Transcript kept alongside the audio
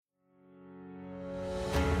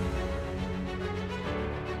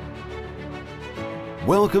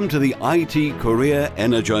Welcome to the IT Career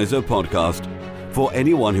Energizer podcast. For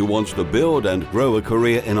anyone who wants to build and grow a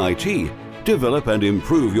career in IT, develop and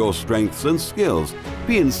improve your strengths and skills,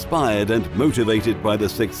 be inspired and motivated by the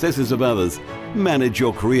successes of others, manage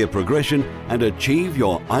your career progression, and achieve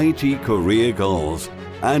your IT career goals.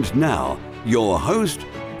 And now, your host,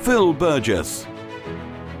 Phil Burgess.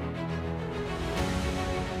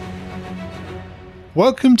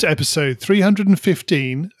 Welcome to episode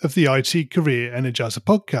 315 of the IT Career Energizer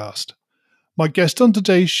podcast. My guest on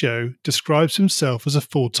today's show describes himself as a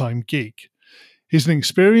full-time geek. He's an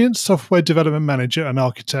experienced software development manager and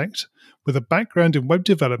architect with a background in web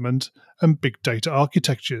development and big data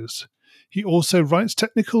architectures. He also writes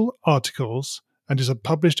technical articles and is a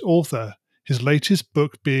published author, his latest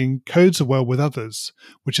book being Codes Well with Others,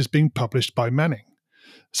 which is being published by Manning.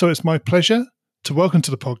 So it's my pleasure to welcome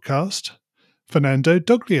to the podcast Fernando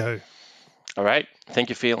Doglio. All right. Thank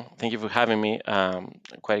you, Phil. Thank you for having me.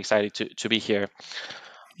 Quite excited to be here.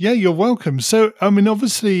 Yeah, you're welcome. So,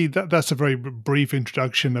 obviously, that's a very brief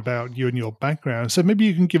introduction about you and your background. So maybe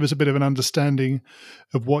you can give us a bit of an understanding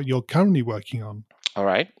of what you're currently working on. All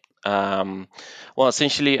right. Well,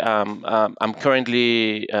 essentially, I'm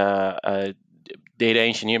currently a data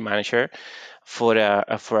engineer manager for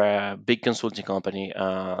a big consulting company.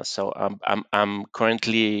 So I'm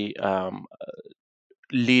currently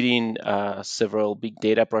leading several big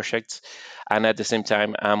data projects, and at the same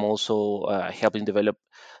time, I'm also helping develop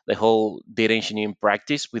the whole data engineering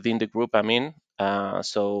practice within the group I'm in.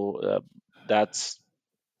 So that's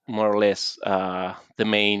more or less the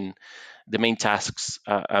main tasks.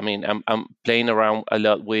 I'm playing around a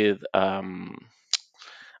lot with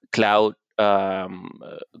cloud cloud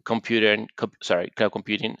computing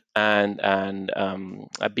and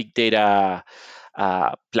a big data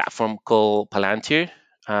platform called Palantir,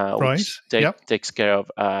 Right. which Yep. takes care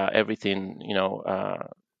of everything,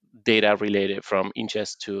 data related from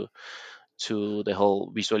ingest to the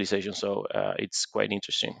whole visualization. So it's quite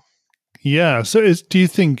interesting. Yeah. So do you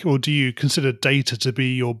think, or do you consider data to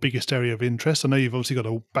be your biggest area of interest? I know you've obviously got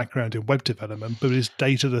a background in web development, but is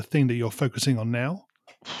data the thing that you're focusing on now?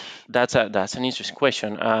 That's an interesting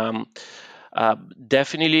question.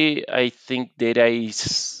 Definitely, I think data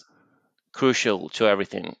is crucial to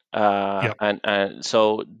everything, Yep. and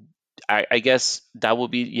so I guess that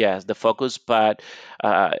would be, yes, the focus, but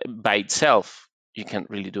by itself you can't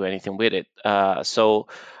really do anything with it. So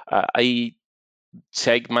I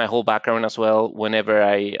take my whole background as well whenever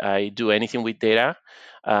I do anything with data.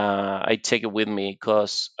 I take it with me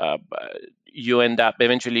because you end up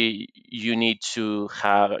eventually you need to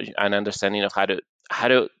have an understanding of how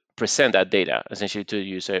to present that data essentially to the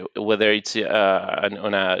user, whether it's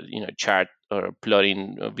on a chart or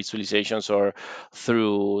plotting visualizations or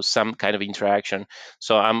through some kind of interaction.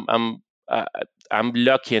 So I'm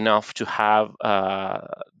lucky enough to have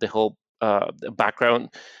the whole background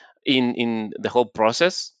in the whole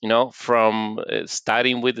process, from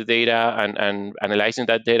starting with the data and analyzing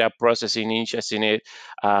that data, processing, ingesting it,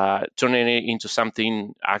 turning it into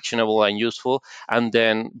something actionable and useful, and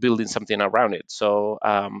then building something around it. So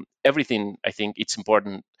everything, I think it's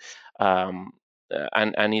important, and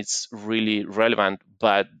it's really relevant.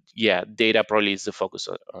 But yeah, data probably is the focus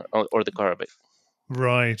or the core of it.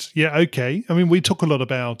 Right. Yeah. Okay. We talk a lot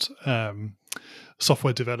about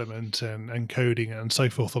software development and coding and so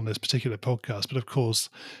forth on this particular podcast, but of course,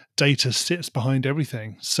 data sits behind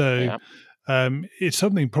everything. So it's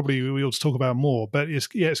something probably we ought to talk about more. But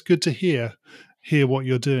it's good to hear what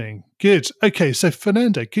you're doing. Good. Okay. So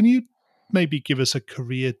Fernando, can you maybe give us a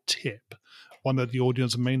career tip, one that the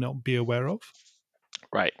audience may not be aware of?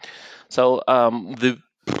 Right. So the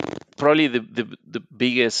probably the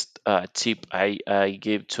biggest tip I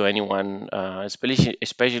give to anyone,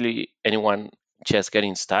 especially anyone just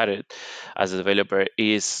getting started as a developer,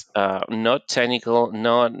 is not technical,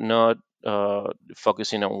 not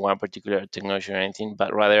focusing on one particular technology or anything,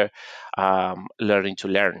 but rather learning to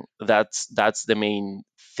learn. That's the main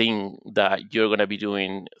thing that you're going to be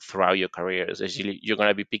doing throughout your career. Essentially, you're going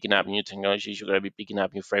to be picking up new technologies, you're going to be picking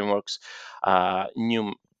up new frameworks,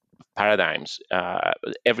 new paradigms,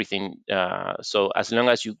 everything. So as long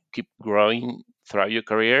as you keep growing throughout your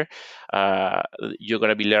career, you're going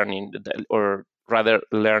to be learning, or rather,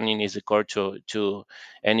 learning is the core to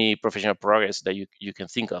any professional progress that you can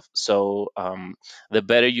think of. So the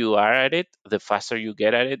better you are at it, the faster you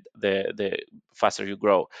get at it, the faster you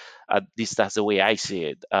grow. At least that's the way I see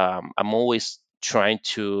it. I'm always trying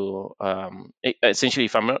to essentially,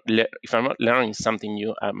 if I'm not learning something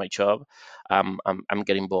new at my job, I'm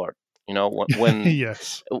getting bored. when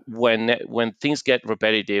Yes. when things get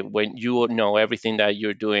repetitive, when you know everything that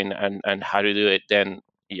you're doing and how to do it, then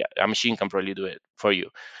yeah, a machine can probably do it for you.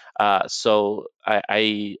 So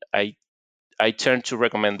I tend to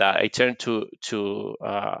recommend that. I tend to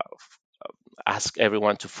ask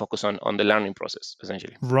everyone to focus on the learning process,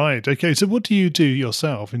 essentially. Right. Okay. So what do you do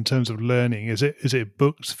yourself in terms of learning? Is it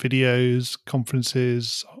books, videos,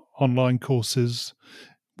 conferences, online courses?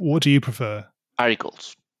 What do you prefer?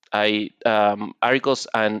 Articles. I articles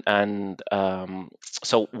and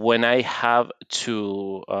so when I have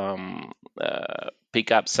to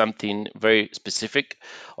pick up something very specific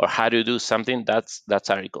or how to do something, that's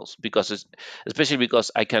articles, because especially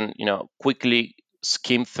because I can quickly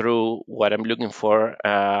skim through what I'm looking for,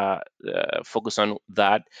 focus on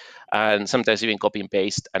that, and sometimes even copy and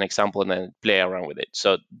paste an example and then play around with it.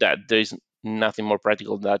 So that there is nothing more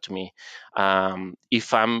practical than that to me.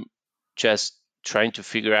 If I'm just trying to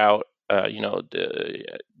figure out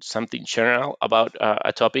something general about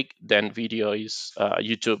a topic, then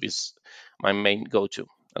YouTube is my main go-to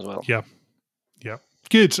as well. Yeah. Yeah.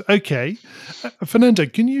 Good. Okay. Fernando,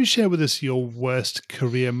 can you share with us your worst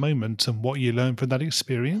career moment and what you learned from that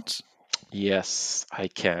experience? Yes, I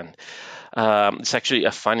can. It's actually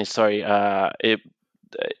a funny story. I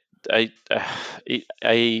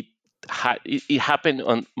I had it happened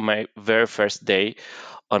on my very first day,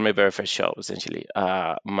 on my very first show. Essentially,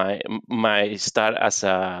 my start as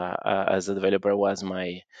a developer was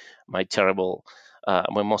my terrible,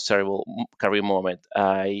 my most terrible career moment.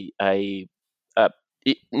 Uh,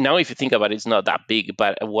 Now if you think about it, it's not that big.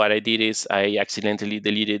 But what I did is I accidentally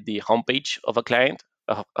deleted the homepage of a client's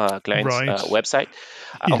Right. website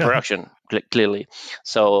on Yeah. production, clearly.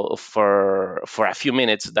 So for a few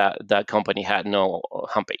minutes, that company had no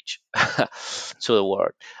homepage to the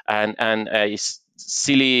world, and it's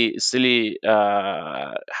silly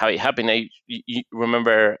how it happened. You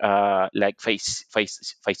remember like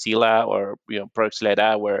Facila, or products like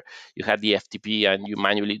that, where you had the FTP and you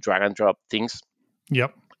manually drag and drop things.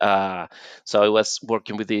 Yep. uh, so I was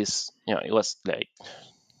working with this, it was like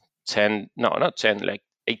 10, no, not 10, like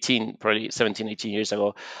 18, probably 17, 18 years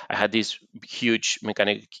ago. I had this huge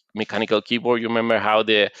mechanical keyboard. You remember how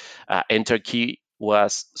the enter key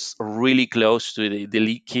was really close to the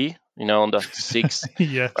delete key, on the six, right?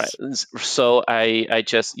 Yes. So I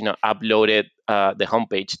just, uploaded the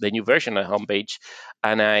homepage, the new version of the homepage,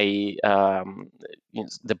 and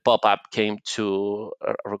the pop-up came to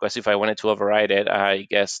request if I wanted to override it. I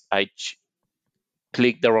guess I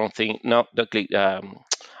click the wrong thing. No, don't click.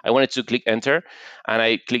 I wanted to click enter, and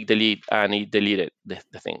I clicked delete, and it deleted the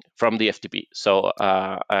thing from the FTP. So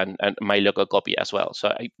and my local copy as well. So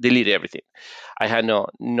I deleted everything. I had no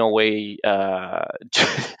way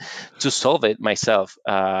to solve it myself,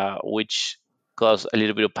 which caused a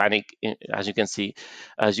little bit of panic. As you can see,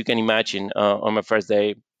 as you can imagine, on my first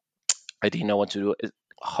day, I didn't know what to do.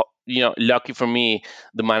 Lucky for me,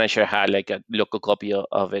 the manager had like a local copy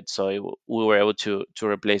of it, so we were able to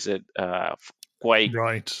replace it quite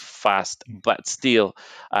Right. fast. But still,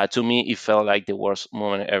 to me, it felt like the worst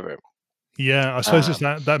moment ever. Yeah. I suppose it's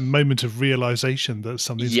Um, that moment of realization that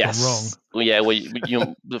something's gone wrong. yes, yeah. Well,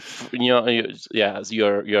 yeah,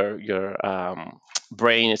 your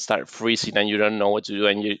brain start freezing and you don't know what to do,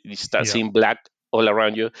 and you start Yeah. seeing black all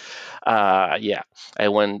around you. Yeah, I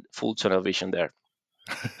went full tunnel vision there.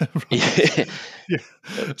 Right. Yeah.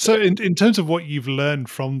 So, in terms of what you've learned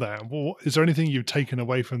from that, is there anything you've taken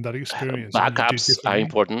away from that experience that you do Backups are differently?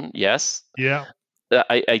 important, yes. Yeah.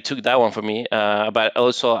 I took that one for me, but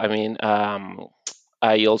also, I mean,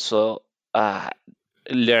 I also uh,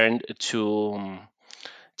 learned to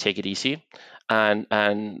take it easy, and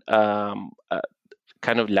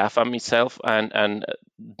kind of laugh at myself, and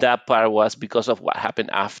that part was because of what happened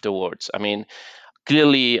afterwards. I mean,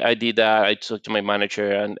 clearly I did that. I talked to my manager,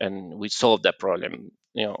 and we solved that problem.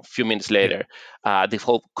 A few minutes Yeah. later, the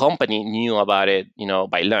whole company knew about it.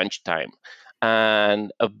 By lunchtime,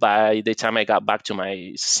 and by the time I got back to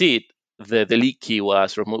my seat, the delete key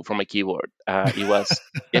was removed from my keyboard. It was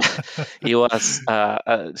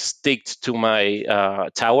sticked to my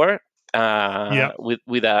tower, Yeah.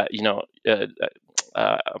 with a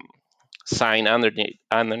sign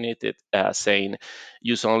underneath it, saying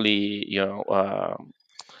use only,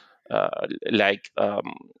 like,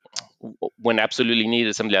 when absolutely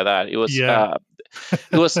needed, something like that. Yeah.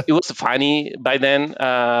 It was funny by then.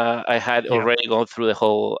 I had Yeah. already gone through the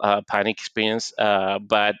whole panic experience,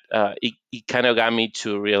 but it kind of got me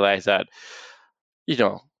to realize that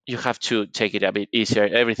you have to take it a bit easier.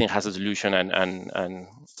 Everything has a solution, and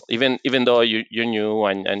even though you're new,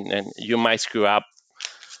 and you might screw up,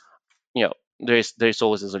 there's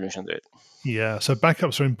always a solution to it. Yeah. So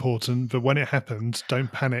backups are important, but when it happens,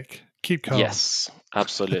 don't panic. Keep calm. Yes,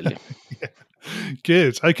 absolutely.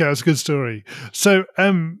 Good. Okay, that's a good story. So,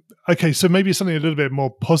 okay, so maybe something a little bit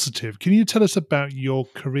more positive. Can you tell us about your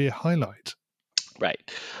career highlight? Right.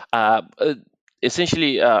 Uh, uh,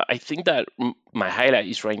 Essentially, I think that my highlight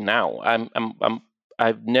is right now.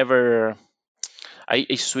 I've never.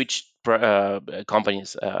 I switched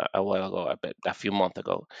companies a while ago, a few months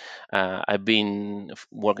ago. I've been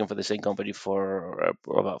working for the same company for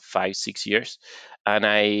about 5, 6 years, and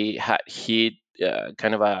I had hit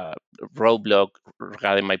kind of a roadblock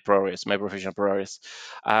regarding my progress, my professional progress,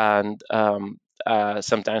 and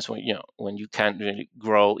sometimes when you can't really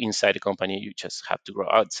grow inside the company, you just have to grow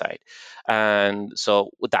outside. And so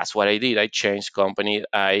that's what I did. I changed company.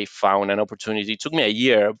 I found an opportunity. It took me a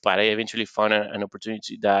year, but I eventually found an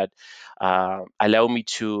opportunity that allowed me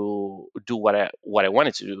to do what I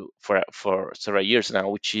wanted to do for several years now,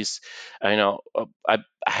 which is, I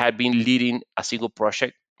had been leading a single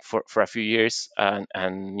project for a few years, and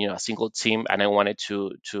a single team, and I wanted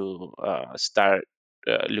to start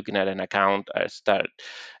looking at an account. I start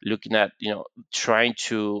looking at trying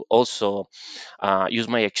to also use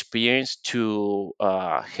my experience to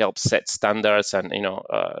help set standards, and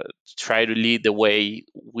try to lead the way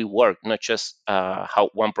we work, not just how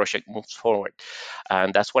one project moves forward.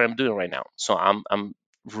 And that's what I'm doing right now. So I'm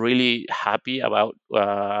really happy about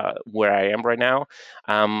where I am right now.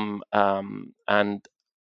 And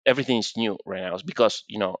everything is new right now. It's because,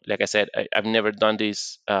 like I said, I've never done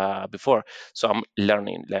this before, so I'm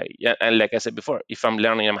learning. Like, yeah, and like I said before, if I'm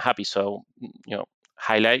learning, I'm happy. So,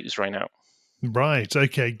 highlight is right now. Right.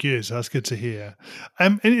 Okay. Good. That's good to hear.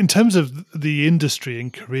 In terms of the industry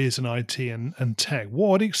and careers in IT and tech,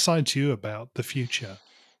 what excites you about the future?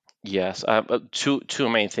 Yes, two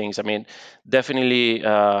main things. I mean, definitely,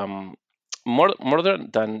 more than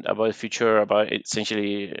about the future, about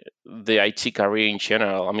essentially the IT career in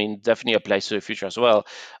general. I mean, definitely applies to the future as well,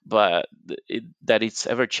 but that it's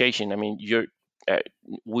ever changing. I mean, uh,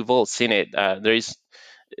 we've all seen it. There is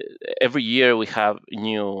every year we have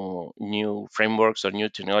new frameworks or new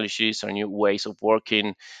technologies or new ways of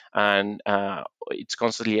working, and it's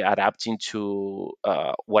constantly adapting to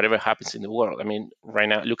whatever happens in the world. I mean, right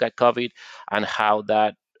now, look at COVID and how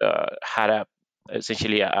that had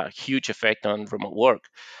essentially a huge effect on remote work,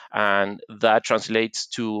 and that translates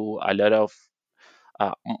to a lot of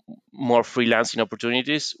more freelancing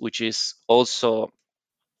opportunities, which is also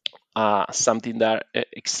something that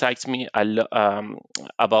excites me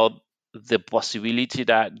about the possibility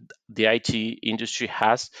that the IT industry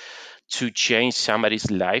has to change somebody's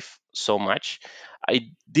life so much. It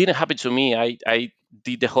didn't happen to me. I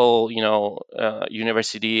did the whole,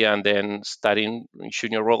 university and then studying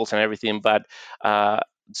junior roles and everything. But uh,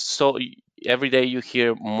 so every day you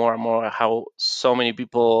hear more and more how so many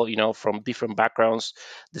people, from different backgrounds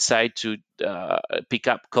decide to pick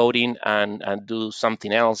up coding and do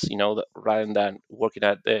something else, rather than working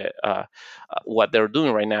at what they're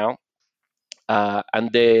doing right now.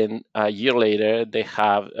 And then a year later, they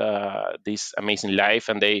have this amazing life,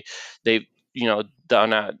 and they've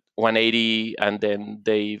done a 180, and then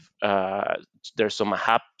they're so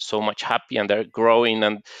much happy, and they're growing.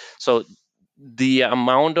 And so the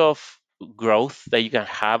amount of growth that you can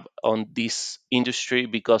have on this industry,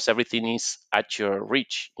 because everything is at your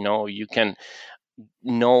reach. You can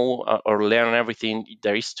know or learn everything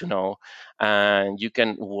there is to know, and you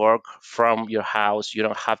can work from your house. You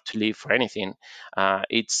don't have to leave for anything.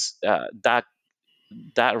 It's that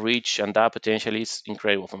reach and that potential is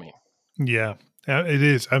incredible for me. Yeah, it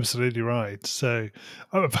is absolutely right. So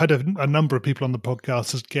I've had a number of people on the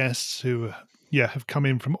podcast as guests who, yeah, have come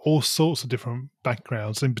in from all sorts of different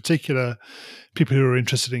backgrounds, in particular, people who are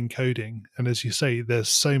interested in coding. And as you say, there's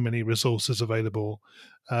so many resources available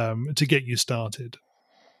to get you started.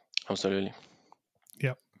 Absolutely.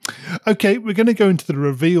 Yeah. Okay, we're going to go into the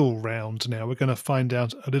reveal round now. We're going to find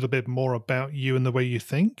out a little bit more about you and the way you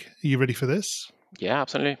think. Are you ready for this? Yeah,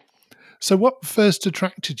 absolutely. So, what first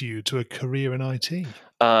attracted you to a career in IT?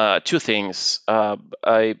 Two things.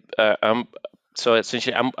 I'm so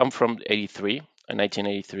essentially I'm from 83,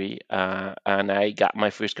 1983, and I got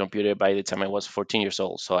my first computer by the time I was 14 years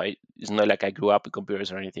old. So it's not like I grew up with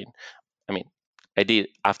computers or anything. I mean, I did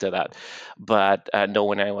after that, but no,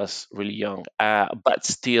 when I was really young. But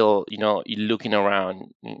still, looking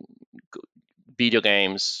around, video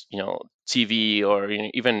games, TV, or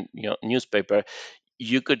even newspaper,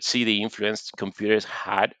 you could see the influence computers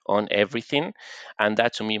had on everything, and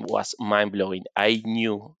that to me was mind blowing. I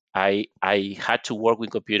knew I had to work with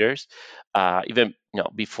computers, even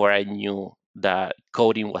before I knew that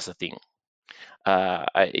coding was a thing.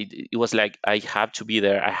 It was like I have to be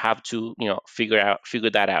there. I have to, figure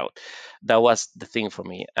that out. That was the thing for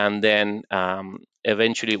me. And then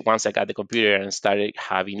eventually, once I got the computer and started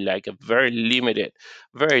having like a very limited,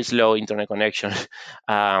 very slow internet connection,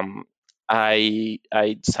 um, I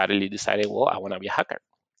suddenly decided, well, I want to be a hacker.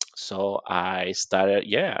 So I started,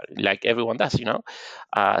 yeah, like everyone does,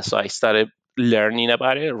 so I started learning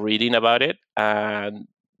about it, reading about it, and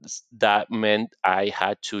that meant I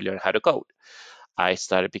had to learn how to code. I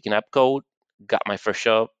started picking up code, got my first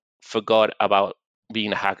job, forgot about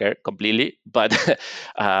being a hacker completely, but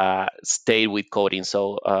stayed with coding.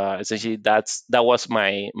 So essentially, that was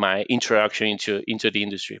my introduction into the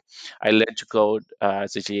industry. I learned to code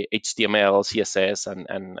essentially HTML, CSS,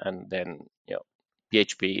 and then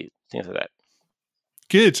PHP, things like that.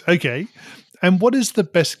 Good. Okay. And what is the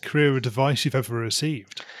best career advice you've ever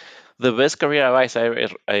received? The best career advice I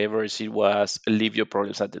ever received was leave your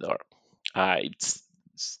problems at the door. It's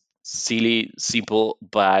silly, simple,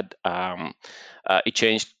 but it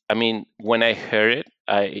changed. I mean, when I heard it,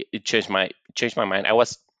 it changed my mind. I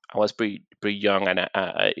was pretty young, and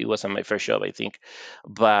it wasn't my first job, I think,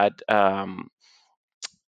 but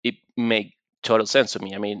it made total sense to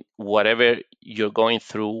me. I mean, whatever you're going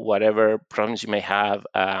through, whatever problems you may have,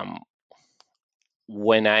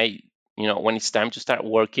 when when it's time to start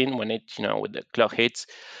working, when the clock hits,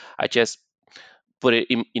 I just put it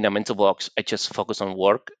in a mental box. I just focus on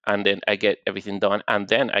work, and then I get everything done, and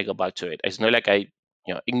then I go back to it. It's not like I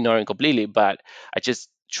ignore it completely, but I just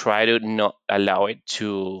try to not allow it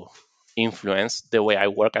to influence the way I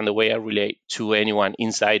work and the way I relate to anyone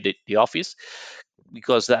inside the office,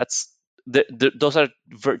 because those are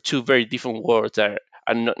two very different worlds that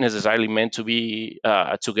are not necessarily meant to be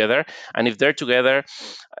together. And if they're together,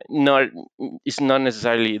 not it's not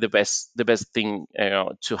necessarily the best thing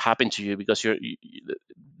to happen to you, because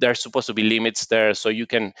there's supposed to be limits there, so you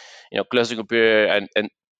can close the computer and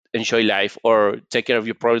enjoy life, or take care of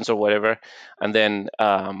your problems or whatever, and then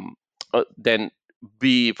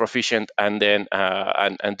be proficient, and then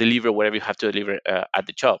and deliver whatever you have to deliver at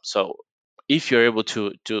the job. So if you're able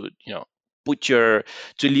to put your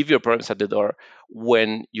to leave your problems at the door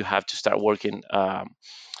when you have to start working,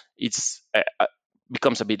 it's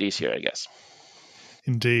becomes a bit easier, I guess.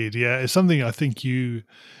 Indeed. Yeah. It's something I think you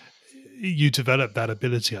develop that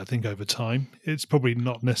ability, I think, over time. It's probably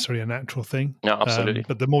not necessarily a natural thing, No, absolutely.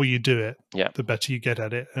 but the more you do it, Yeah. the better you get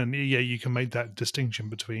at it. And yeah, you can make that distinction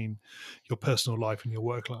between your personal life and your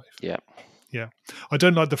work life. Yeah. Yeah. I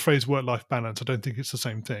don't like the phrase work life balance. I don't think it's the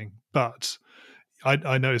same thing, but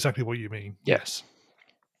I know exactly what you mean. Yeah. Yes.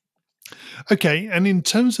 Okay. And in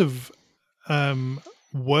terms of um,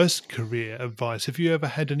 worst career advice, have you ever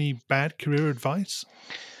had any bad career advice?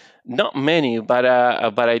 Not many, but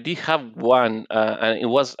I did have one, and it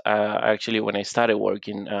was actually when I started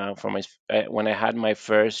working when I had my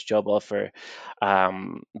first job offer.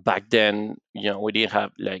 Back then, we didn't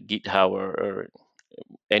have like GitHub or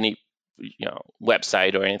any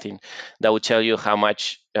website or anything that would tell you how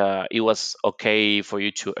much it was okay for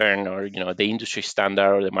you to earn, or the industry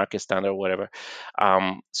standard or the market standard or whatever.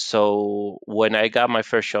 So when I got my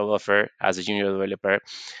first job offer as a junior developer,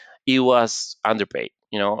 it was underpaid,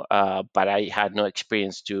 but I had no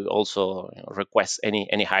experience to also request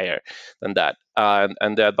any higher than that.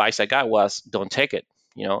 And the advice I got was, don't take it.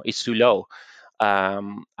 It's too low.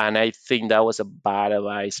 And I think that was a bad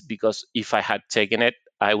advice, because if I had taken it,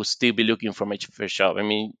 I would still be looking for my first job. I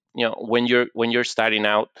mean, when you're starting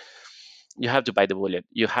out, you have to bite the bullet.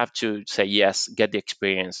 You have to say yes, get the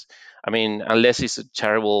experience. I mean, unless it's a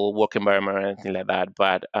terrible work environment or anything like that,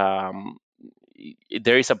 but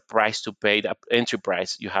there is a price to pay, the entry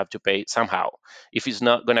price you have to pay somehow. If it's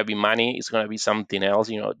not going to be money, it's going to be something else,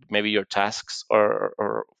 maybe your tasks,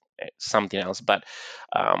 or something else. But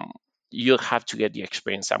um, you have to get the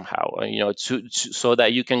experience somehow, so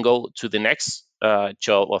that you can go to the next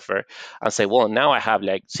job offer and say, well, now I have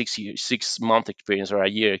like 6 years, 6 month experience, or a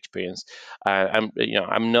year experience. I'm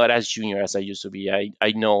not as junior as I used to be.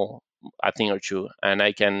 I know a thing or two, and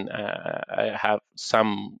I have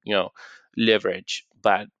some leverage.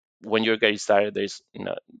 But when you're getting started, there's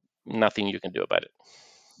nothing you can do about it.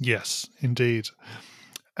 Yes, indeed.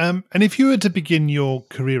 And if you were to begin your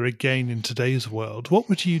career again in today's world, what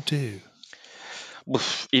would you do?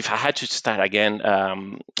 If I had to start again,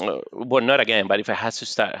 well, not again, but if I had to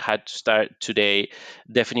start today,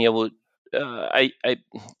 definitely I would.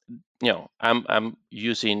 I'm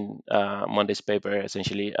using Monday's paper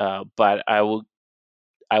essentially, but I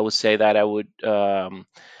would say that I would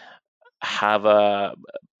have a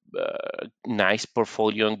nice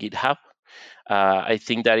portfolio on GitHub. I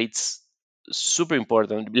think that super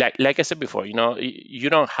important. Like I said before, you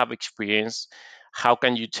don't have experience. How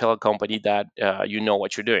can you tell a company that you know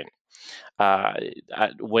what you're doing? uh,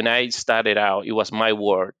 when I started out, it was my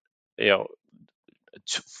word, you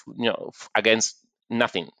know, against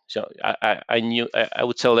nothing. So I knew, I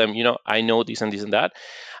would tell them, I know this and this and that,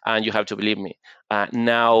 and you have to believe me.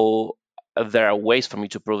 Now there are ways for me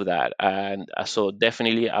to prove that, and so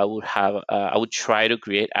definitely I would try to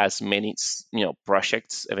create as many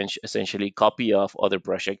projects, essentially copy of other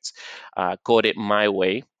projects, code it my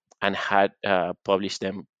way, and had published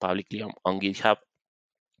them publicly on GitHub,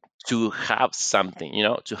 to have something,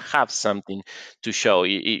 to have something to show.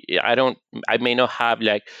 I may not have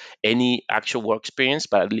like any actual work experience,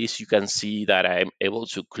 but at least you can see that I'm able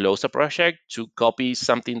to close a project, to copy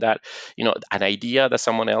something that, an idea that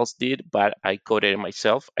someone else did, but I coded it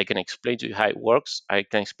myself. I can explain to you how it works. I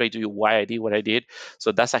can explain to you why I did what I did.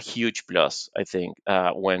 So that's a huge plus, I think,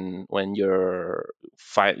 when you're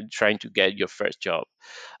trying to get your first job.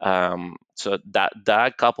 So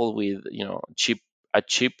that coupled with, a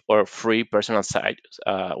cheap or free personal site,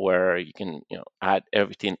 where you can, add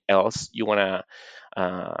everything else you want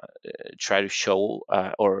to try to show,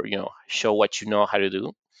 or show what you know how to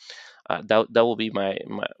do. That will be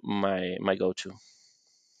my go-to.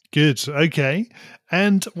 Good. Okay.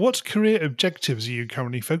 And what career objectives are you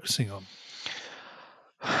currently focusing on?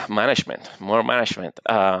 Management, more management.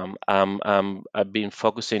 I've been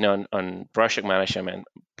focusing on project management,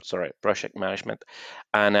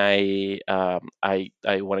 and I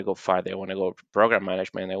want to go farther. I want to go program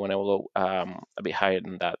management. I want to go a bit higher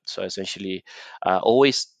than that. So essentially,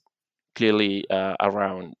 always clearly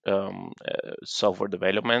around software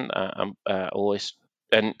development. I'm always,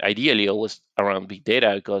 and ideally always around big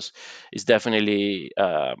data, because it's definitely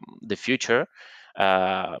the future.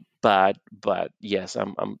 But yes,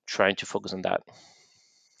 I'm trying to focus on that.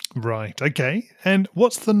 Right. Okay. And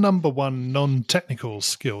what's the number one non-technical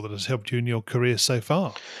skill that has helped you in your career so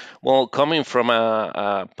far? Well, coming from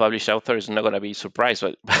a published author is not going to be surprised,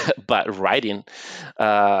 but but writing,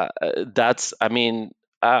 that's, I mean,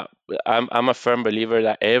 uh, I'm a firm believer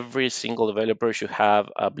that every single developer should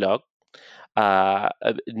have a blog.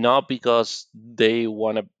 Not because they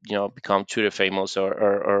want to, become Twitter famous,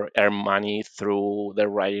 or earn money through their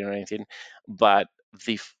writing or anything, but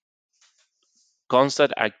the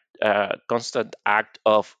constant act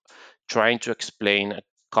of trying to explain a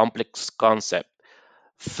complex concept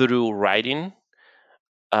through writing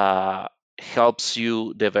uh, helps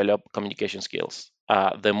you develop communication skills.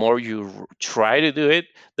 The more you try to do it,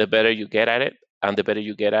 the better you get at it, and the better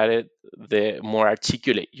you get at it, the more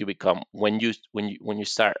articulate you become when you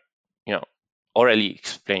start, you know, orally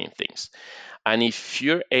explaining things. And if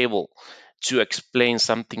you're able to explain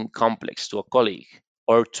something complex to a colleague,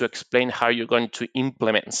 or to explain how you're going to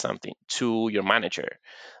implement something to your manager,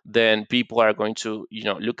 then people are going to,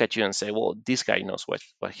 look at you and say, well, this guy knows what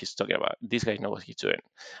he's talking about. This guy knows what he's doing.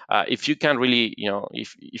 If you can really,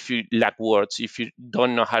 if you lack words, if you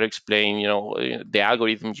don't know how to explain, the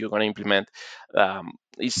algorithms you're going to implement,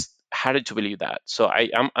 it's harder to believe that. So I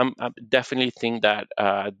definitely think that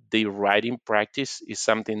the writing practice is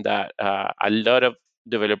something that a lot of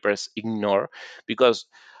developers ignore, because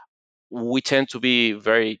we tend to be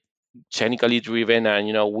very technically driven,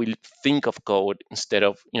 and we think of code instead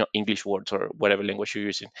of English words or whatever language you're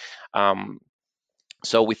using. um,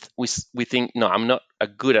 so we think, no, I'm not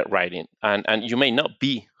good at writing, and you may not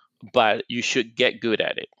be, but you should get good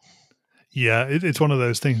at it. Yeah, it's one of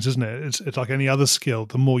those things, isn't it? It's like any other skill.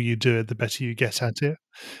 The more you do it, the better you get at it.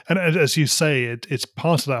 And as you say, it's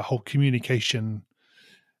part of that whole communication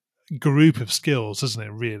group of skills, isn't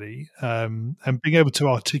it? Really, and being able to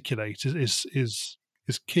articulate is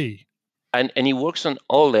key. And it works on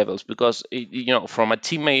all levels, because from a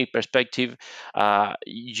teammate perspective,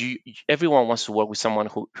 everyone wants to work with someone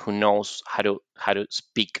who knows how to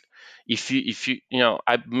speak. If you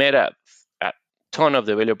I've met a ton of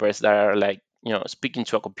developers that are like, speaking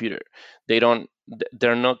to a computer.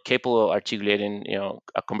 They're not capable of articulating,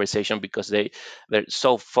 a conversation, because they're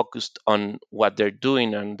so focused on what they're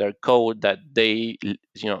doing and their code, that they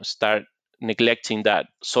start neglecting that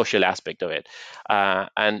social aspect of it.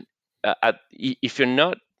 And if you're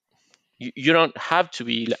not, you don't have to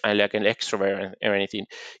be like an extrovert or anything.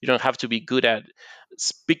 You don't have to be good at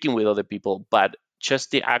speaking with other people, but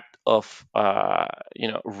just the act of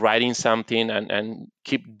writing something, and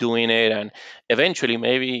keep doing it, and eventually,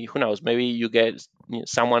 maybe, who knows, maybe you get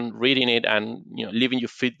someone reading it, and leaving you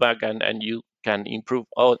feedback, and you can improve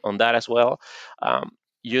on that as well.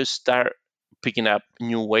 You start picking up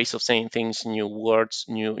new ways of saying things, new words,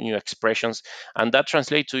 new expressions, and that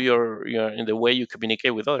translates to your in the way you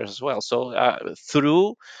communicate with others as well. So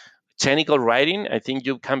through technical writing, I think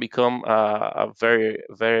you can become a very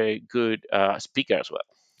very good speaker as well.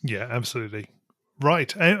 Yeah, absolutely.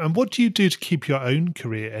 Right. And what do you do to keep your own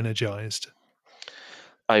career energized?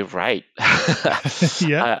 I write.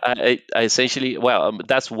 Yeah. I essentially, well,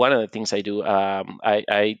 that's one of the things I do.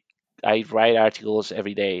 I write articles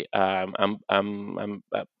every day.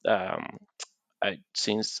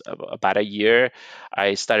 Since about a year,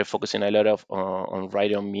 I started focusing a lot of on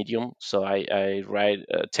writing on Medium. So I write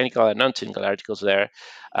technical and non-technical articles there.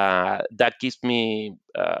 That keeps me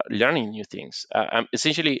learning new things.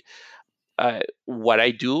 Essentially, what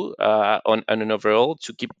I do on an overall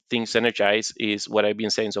to keep things energized is what I've been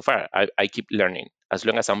saying so far. I keep learning. As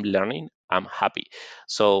long as I'm learning, I'm happy.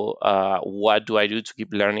 So what do I do to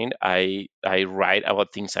keep learning? I write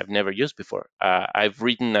about things I've never used before. I've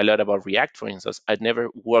written a lot about React, for instance. I'd never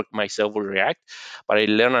worked myself with React, but I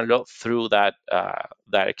learned a lot through that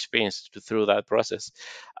experience, through that process.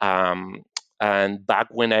 Um, and back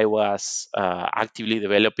when I was actively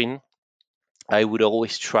developing, I would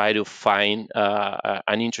always try to find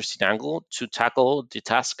an interesting angle to tackle the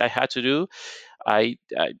task I had to do.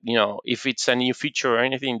 If it's a new feature or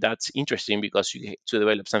anything, that's interesting because you get to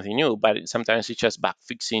develop something new. But sometimes it's just bug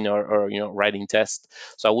fixing or writing tests.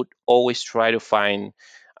 So I would always try to find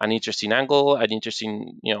an interesting angle, an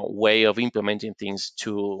interesting way of implementing things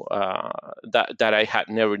to that I had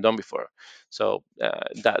never done before. So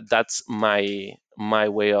that's my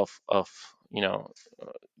way of you know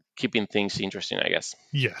keeping things interesting, I guess.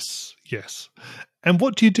 Yes. Yes. And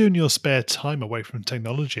what do you do in your spare time away from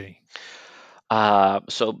technology?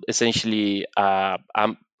 So essentially, I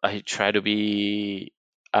try to be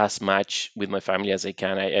as much with my family as I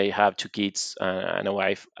can. I have two kids and a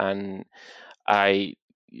wife, and I,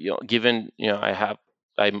 given I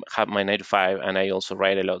have my 9 to 5, and I also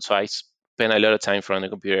write a lot, so I spend a lot of time in front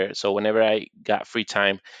of the computer. So whenever I got free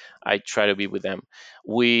time, I try to be with them.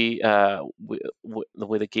 With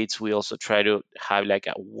the kids, we also try to have like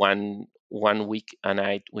a one week a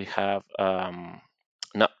night. We have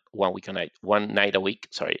not 1 week a night, one night a week.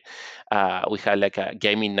 Sorry, we had like a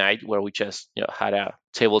gaming night where we just had a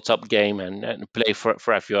tabletop game and play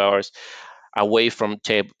for a few hours away from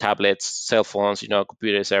tablets, cell phones,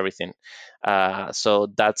 computers, everything. So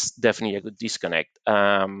that's definitely a good disconnect.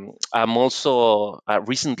 I'm also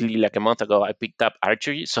recently, like a month ago, I picked up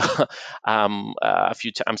archery. So a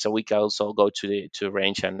few times a week, I also go to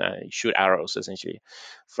range and shoot arrows essentially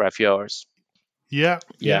for a few hours. Yeah,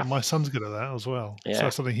 yeah, Yeah, my son's good at that as well. So yeah,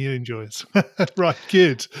 that's something he enjoys. Right,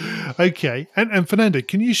 good. Okay. And Fernando,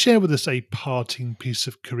 can you share with us a parting piece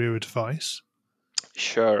of career advice?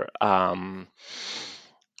 sure.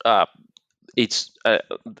 Uh, it's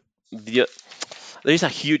the there is a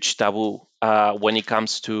huge taboo when it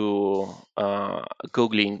comes to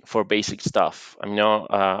googling for basic stuff.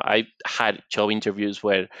 I had job interviews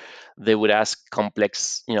where they would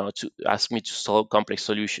to ask me to solve complex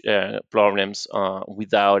solution problems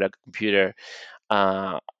without a computer,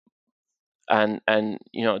 uh, and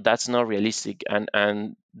that's not realistic,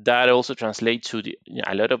 and that also translates to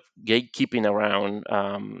a lot of gatekeeping around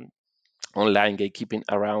online gatekeeping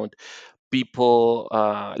around people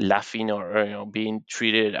laughing or being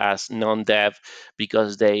treated as non-dev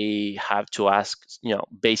because they have to ask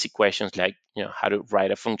basic questions like how to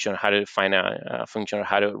write a function, how to define a function, or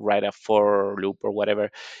how to write a for loop or whatever,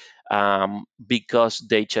 because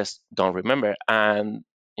they just don't remember. And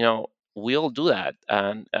we all do that,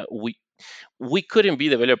 and we couldn't be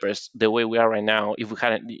developers the way we are right now if we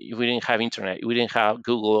didn't have internet, we didn't have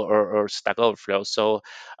Google or Stack Overflow. So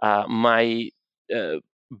my uh,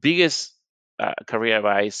 biggest career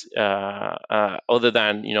advice, other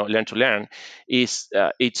than learn to learn, is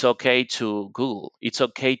it's okay to Google. It's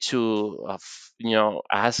okay to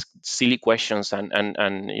ask silly questions and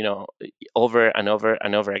over and over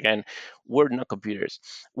and over again. We're not computers.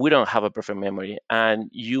 We don't have a perfect memory, and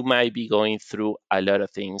you might be going through a lot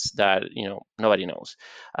of things that nobody knows.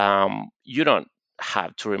 You don't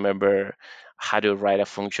have to remember how to write a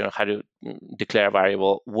function, how to declare a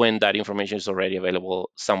variable when that information is already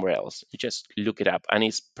available somewhere else. You just look it up, and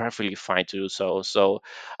it's perfectly fine to do so. So,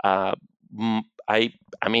 uh, mm, I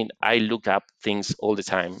I mean, I look up things all the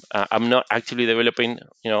time. I'm not actively developing,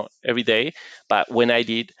 every day, but when I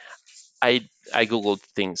did, I googled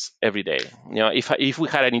things every day. If we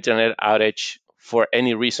had an internet outage for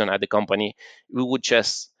any reason at the company, we would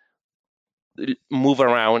just move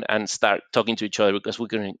around and start talking to each other because we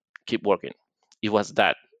couldn't keep working. It was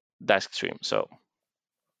that extreme. So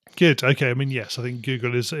Good. Okay. I mean, yes, I think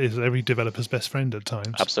Google is every developer's best friend at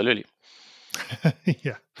times. Absolutely.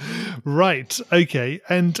 Yeah. Right. Okay.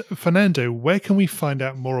 And Fernando, where can we find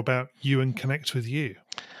out more about you and connect with you?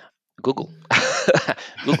 Google.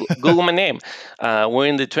 Google my name. We're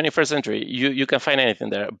in the 21st century. You can find anything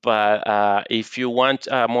there. But if you want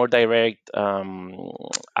more direct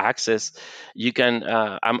access, you can.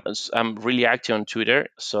 I'm really active on Twitter.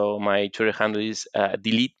 So my Twitter handle is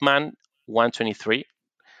DeleteMan123.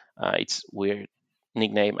 It's weird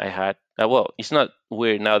nickname I had. Well, it's not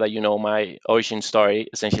weird now that you know my origin story,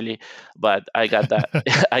 essentially. But I got that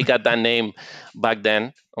I got that name back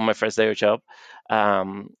then on my first day of job.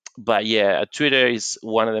 But yeah, Twitter is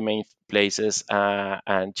one of the main places,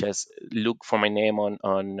 and just look for my name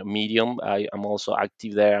on Medium. I'm also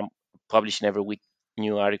active there. I'm publishing every week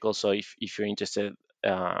new articles. So if you're interested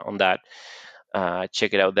on that,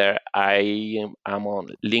 check it out there. I'm on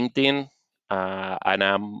LinkedIn, and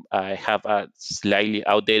I have a slightly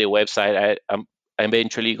outdated website. I'm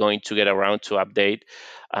eventually going to get around to update,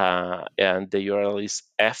 and the URL is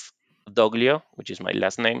fdoglio, which is my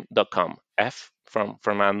last name .com. F from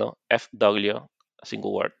Fernando, fdoglio, a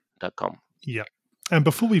single word .com. Yeah. And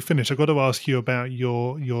before we finish, I've got to ask you about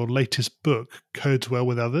your latest book, Codes Well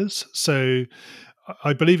with Others. So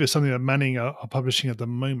I believe it's something that Manning are publishing at the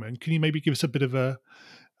moment. Can you maybe give us a bit of an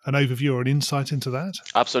overview or an insight into that?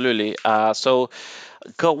 Absolutely. So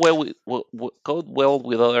Code Well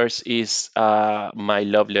with Others is my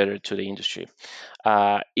love letter to the industry.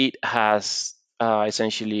 It has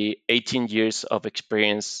essentially 18 years of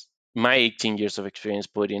experience, my 18 years of experience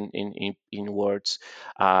put in words,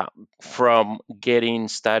 from getting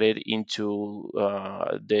started into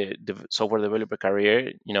the software developer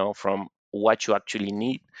career, from what you actually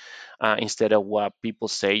need, instead of what people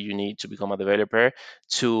say you need to become a developer,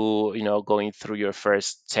 to going through your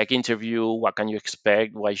first tech interview, what can you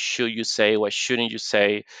expect, what should you say, what shouldn't you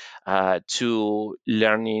say, to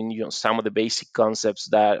learning some of the basic concepts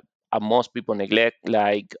that most people neglect,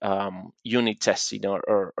 like unit testing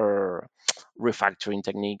or refactoring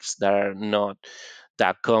techniques that are not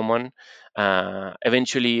that common.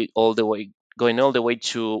 Eventually, going all the way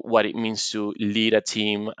to what it means to lead a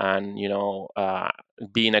team, and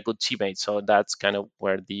being a good teammate. So that's kind of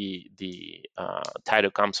where the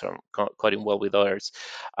title comes from, Coding Well with Others.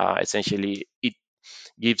 Essentially, it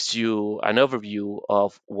gives you an overview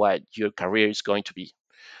of what your career is going to be.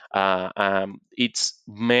 It's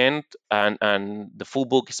meant, and the full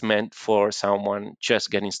book is meant for someone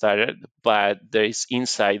just getting started, but there is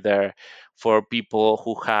insight there for people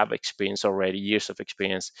who have experience already, years of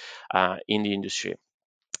experience in the industry.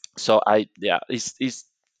 So it's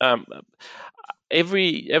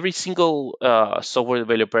every single software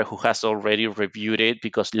developer who has already reviewed it,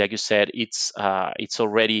 because like you said, it's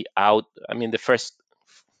already out. I mean, the first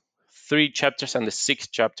 3 chapters and the 6th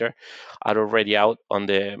chapter are already out on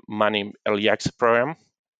the Manning Early Access program,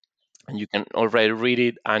 and you can already read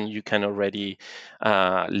it, and you can already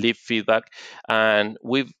leave feedback. And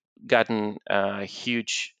we've gotten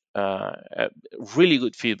huge really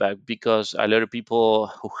good feedback, because a lot of people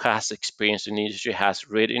who has experience in the industry has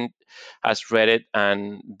read it,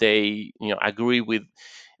 and they agree with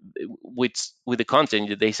the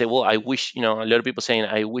content. They say, well, I wish, a lot of people saying,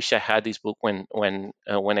 I wish I had this book when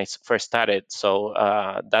I first started. So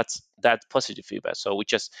that's positive feedback. So we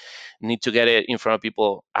just need to get it in front of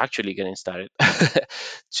people actually getting started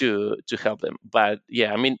to help them. But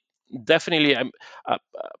yeah, I mean, definitely, I'm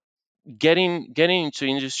getting into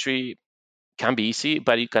industry can be easy,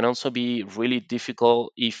 but it can also be really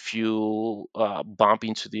difficult if you bump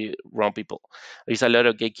into the wrong people. There's a lot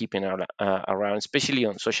of gatekeeping around, especially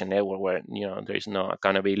on social network, where there is no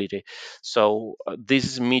accountability. So this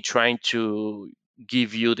is me trying to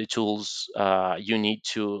give you the tools you need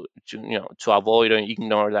to avoid or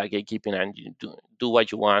ignore that gatekeeping, and you do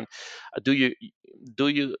what you want. Do you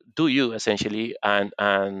essentially, and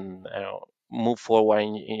move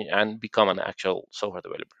forward and become an actual software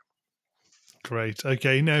developer. Great.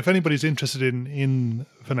 Okay. Now, if anybody's interested in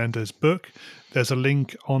Fernando's book, there's a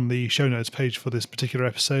link on the show notes page for this particular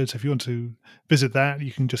episode. So if you want to visit that,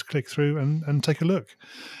 you can just click through and take a look.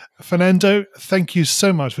 Fernando, thank you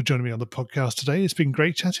so much for joining me on the podcast today. It's been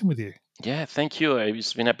great chatting with you. Yeah, thank you.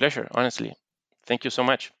 It's been a pleasure, honestly. Thank you so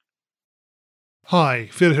much. Hi,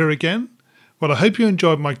 Phil here again. Well, I hope you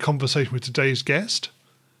enjoyed my conversation with today's guest.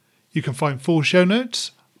 You can find full show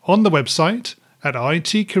notes on the website at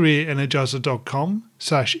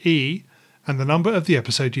itcareerenergizer.com/e and the number of the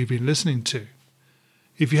episode you've been listening to.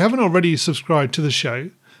 If you haven't already subscribed to the show,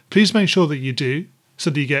 please make sure that you do, so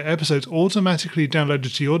that you get episodes automatically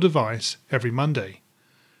downloaded to your device every Monday.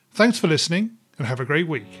 Thanks for listening, and have a great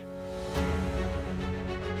week.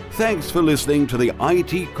 Thanks for listening to the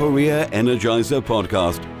IT Career Energizer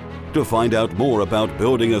podcast. To find out more about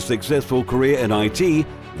building a successful career in IT,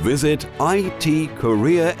 visit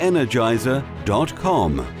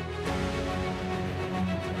itcareerenergizer.com.